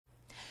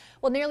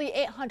Well, nearly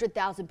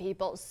 800,000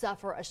 people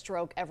suffer a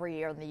stroke every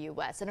year in the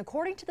U.S. And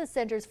according to the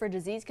Centers for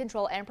Disease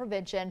Control and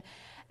Prevention,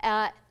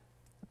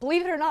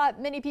 believe it or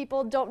not, many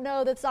people don't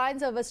know the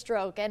signs of a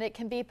stroke, and it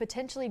can be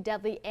potentially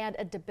deadly and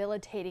a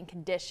debilitating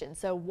condition.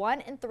 So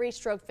 1 in 3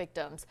 stroke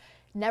victims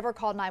never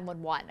call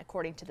 911,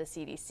 according to the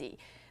CDC.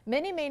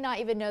 Many may not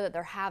even know that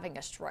they're having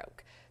a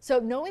stroke. So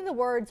knowing the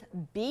words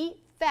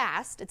 "be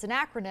fast," it's an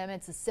acronym.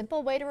 It's a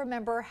simple way to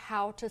remember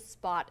how to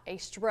spot a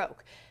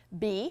stroke.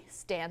 B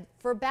stands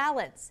for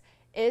balance.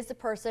 Is the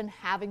person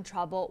having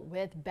trouble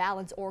with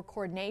balance or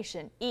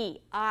coordination? E,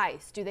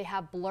 eyes. Do they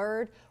have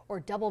blurred or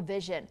double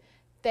vision?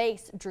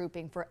 Face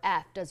drooping for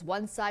F. Does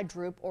one side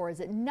droop or is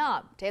it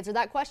numb? To answer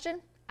that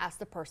question, ask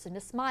the person to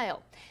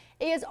smile.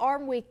 A is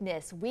arm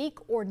weakness. Weak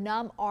or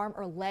numb arm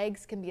or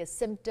legs can be a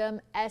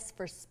symptom. S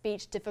for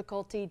speech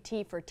difficulty.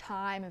 T for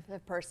time. If the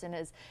person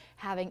is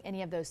having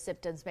any of those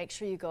symptoms, make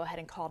sure you go ahead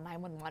and call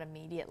 911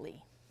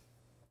 immediately.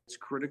 It's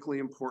critically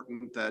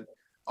important that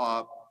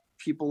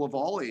people of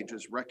all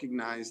ages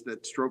recognize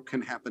that stroke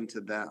can happen to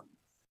them.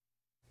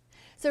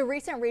 So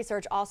recent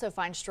research also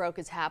finds stroke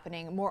is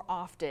happening more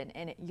often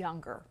in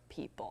younger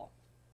people.